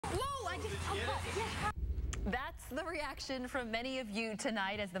That's the reaction from many of you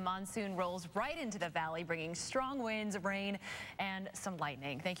tonight as the monsoon rolls right into the valley, bringing strong winds, rain, and some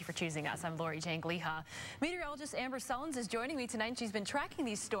lightning. Thank you for choosing us. I'm Lori Jane Gliha. Meteorologist Amber Sullins is joining me tonight. She's been tracking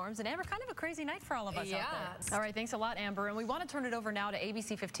these storms, and Amber, kind of a crazy night for all of us out there. All right, thanks a lot, Amber. And we want to turn it over now to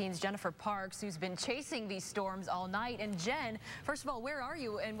ABC 15's Jennifer Parks, who's been chasing these storms all night. And Jen, first of all, where are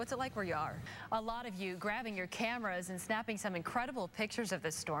you, and what's it like where you are? A lot of you grabbing your cameras and snapping some incredible pictures of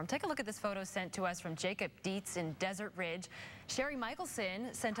this storm. Take a look at this photo sent to us from Jacob in Desert Ridge. Sherry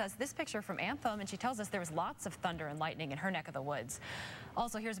Michelson sent us this picture from Anthem, and she tells us there was lots of thunder and lightning in her neck of the woods.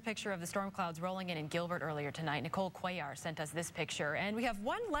 Also, here's a picture of the storm clouds rolling in Gilbert earlier tonight. Nicole Cuellar sent us this picture. And we have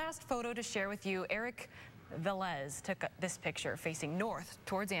one last photo to share with you. Eric Velez took this picture facing north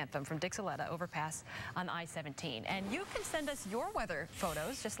towards Anthem from Dixoletta overpass on I-17. And you can send us your weather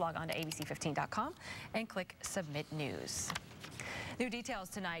photos. Just log on to abc15.com and click Submit News. New details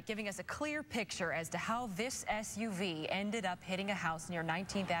tonight giving us a clear picture as to how this SUV ended up hitting a house near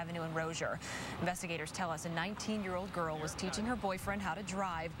 19th Avenue in Rozier. Investigators tell us a 19-year-old girl was teaching her boyfriend how to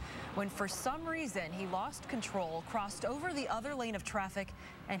drive when for some reason he lost control, crossed over the other lane of traffic,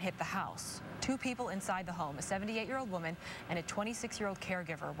 and hit the house. Two people inside the home, a 78-year-old woman and a 26-year-old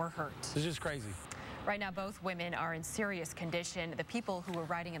caregiver, were hurt. This is crazy. Right now, both women are in serious condition. The people who were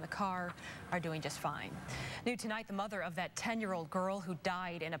riding in the car are doing just fine. New tonight, the mother of that 10-year-old girl who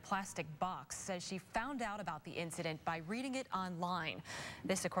died in a plastic box says she found out about the incident by reading it online.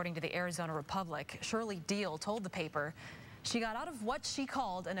 This, according to the Arizona Republic. Shirley Deal told the paper she got out of what she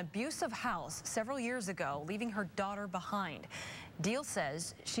called an abusive house several years ago, leaving her daughter behind. Deal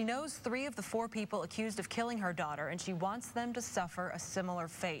says she knows 3 of the 4 people accused of killing her daughter, and she wants them to suffer a similar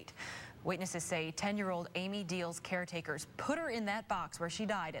fate. Witnesses say 10-year-old Amy Deal's caretakers put her in that box where she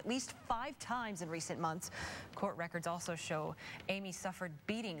died at least 5 times in recent months. Court records also show Amy suffered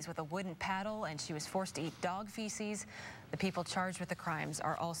beatings with a wooden paddle, and she was forced to eat dog feces. The people charged with the crimes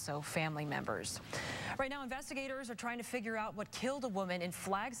are also family members. Right now, investigators are trying to figure out what killed a woman in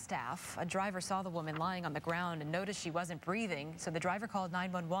Flagstaff. A driver saw the woman lying on the ground and noticed she wasn't breathing, so the driver called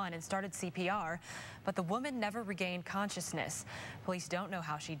 911 and started CPR, but the woman never regained consciousness. Police don't know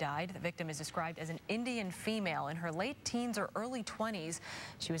how she died. The victim is described as an Indian female in her late teens or early 20s.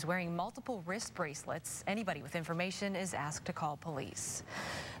 She was wearing multiple wrist bracelets. Anybody with information is asked to call police.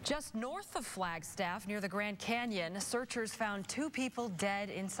 Just north of Flagstaff, near the Grand Canyon, searchers found 2 people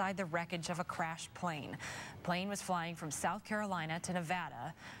dead inside the wreckage of a crashed plane. The plane was flying from South Carolina to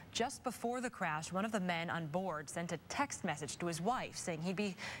Nevada. Just before the crash, one of the men on board sent a text message to his wife saying he'd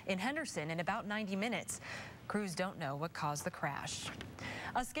be in Henderson in about 90 minutes. Crews don't know what caused the crash.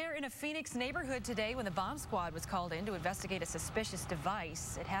 A scare in a Phoenix neighborhood today when the bomb squad was called in to investigate a suspicious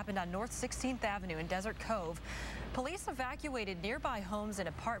device. It happened on North 16th Avenue in Desert Cove. Police evacuated nearby homes and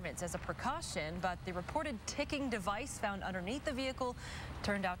apartments as a precaution, but the reported ticking device found underneath the vehicle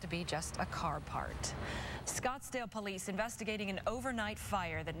turned out to be just a car part. Scottsdale police investigating an overnight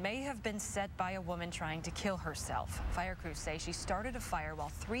fire that may have been set by a woman trying to kill herself. Fire crews say she started a fire while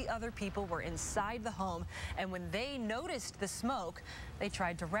 3 other people were inside the home, and when they noticed the smoke, they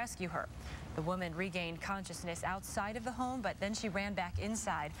tried to rescue her. The woman regained consciousness outside of the home, but then she ran back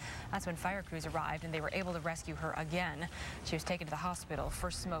inside. That's when fire crews arrived, and they were able to rescue her again. She was taken to the hospital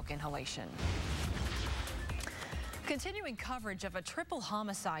for smoke inhalation. Continuing coverage of a triple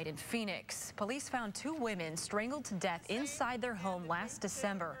homicide in Phoenix. Police found 2 women strangled to death inside their home last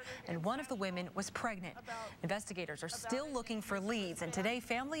December, and one of the women was pregnant. Investigators are still looking for leads, and today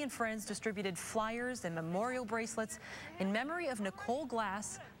family and friends distributed flyers and memorial bracelets in memory of Nicole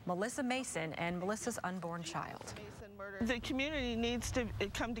Glass, Melissa Mason, and Melissa's unborn child. The community needs to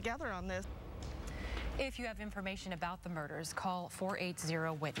come together on this. If you have information about the murders, call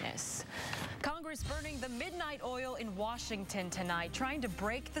 480-WITNESS. Congress burning the midnight oil in Washington tonight, trying to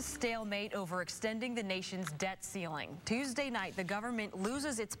break the stalemate over extending the nation's debt ceiling. Tuesday night, the government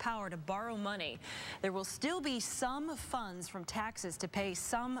loses its power to borrow money. There will still be some funds from taxes to pay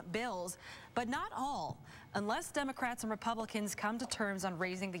some bills, but not all, unless Democrats and Republicans come to terms on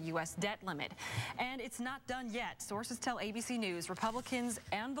raising the U.S. debt limit. And it's not done yet. Sources tell ABC News Republicans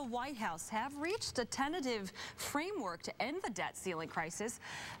and the White House have reached a tentative framework to end the debt ceiling crisis.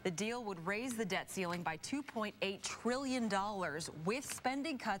 The deal would raise the debt ceiling by $2.8 trillion with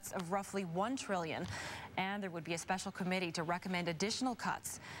spending cuts of roughly $1 trillion. And there would be a special committee to recommend additional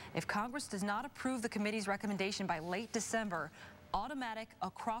cuts. If Congress does not approve the committee's recommendation by late December, automatic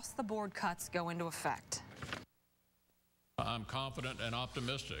across-the-board cuts go into effect. I'm confident and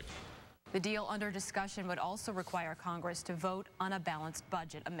optimistic. The deal under discussion would also require Congress to vote on a balanced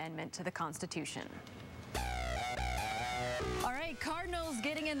budget amendment to the Constitution. All right, Cardinals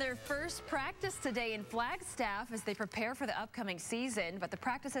getting in their first practice today in Flagstaff as they prepare for the upcoming season. But the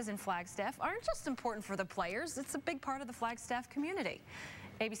practices in Flagstaff aren't just important for the players. It's a big part of the Flagstaff community.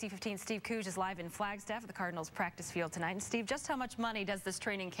 ABC 15's Steve Cooge is live in Flagstaff at the Cardinals practice field tonight. And Steve, just how much money does this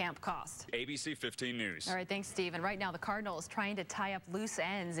training camp cost? ABC 15 News. All right, thanks, Steve. And right now, the Cardinals trying to tie up loose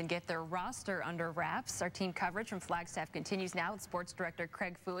ends and get their roster under wraps. Our team coverage from Flagstaff continues now with sports director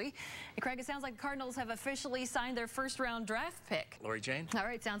Craig Fouey. And Craig, it sounds like the Cardinals have officially signed their first-round draft pick. Lori Jane. All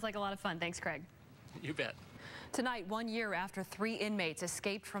right, sounds like a lot of fun. Thanks, Craig. You bet. Tonight, 1 year after 3 inmates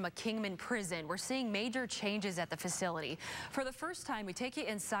escaped from a Kingman prison, we're seeing major changes at the facility. For the first time, we take you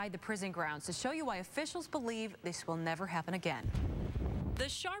inside the prison grounds to show you why officials believe this will never happen again. The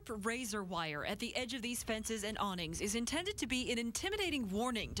sharp razor wire at the edge of these fences and awnings is intended to be an intimidating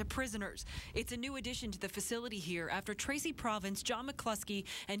warning to prisoners. It's a new addition to the facility here after Tracy Province, John McCluskey,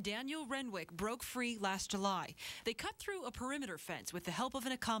 and Daniel Renwick broke free last July. They cut through a perimeter fence with the help of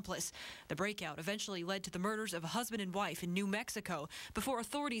an accomplice. The breakout eventually led to the murders of a husband and wife in New Mexico before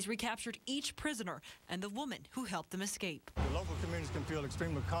authorities recaptured each prisoner and the woman who helped them escape. The local communities can feel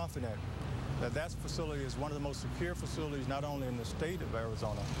extremely confident that facility is one of the most secure facilities not only in the state of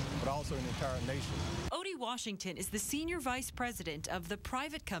Arizona, but also in the entire nation. Odie Washington is the senior vice president of the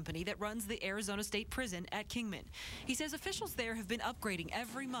private company that runs the Arizona State Prison at Kingman. He says officials there have been upgrading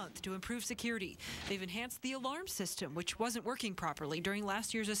every month to improve security. They've enhanced the alarm system, which wasn't working properly during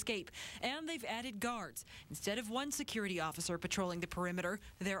last year's escape, and they've added guards. Instead of 1 security officer patrolling the perimeter,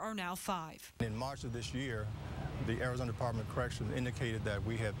 there are now 5. In March of this year, the Arizona Department of Corrections indicated that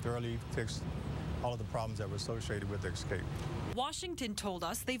we had thoroughly fixed all of the problems that were associated with the escape. Washington told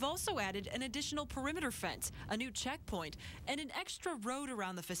us they've also added an additional perimeter fence, a new checkpoint, and an extra road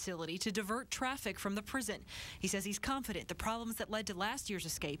around the facility to divert traffic from the prison. He says he's confident the problems that led to last year's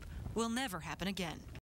escape will never happen again.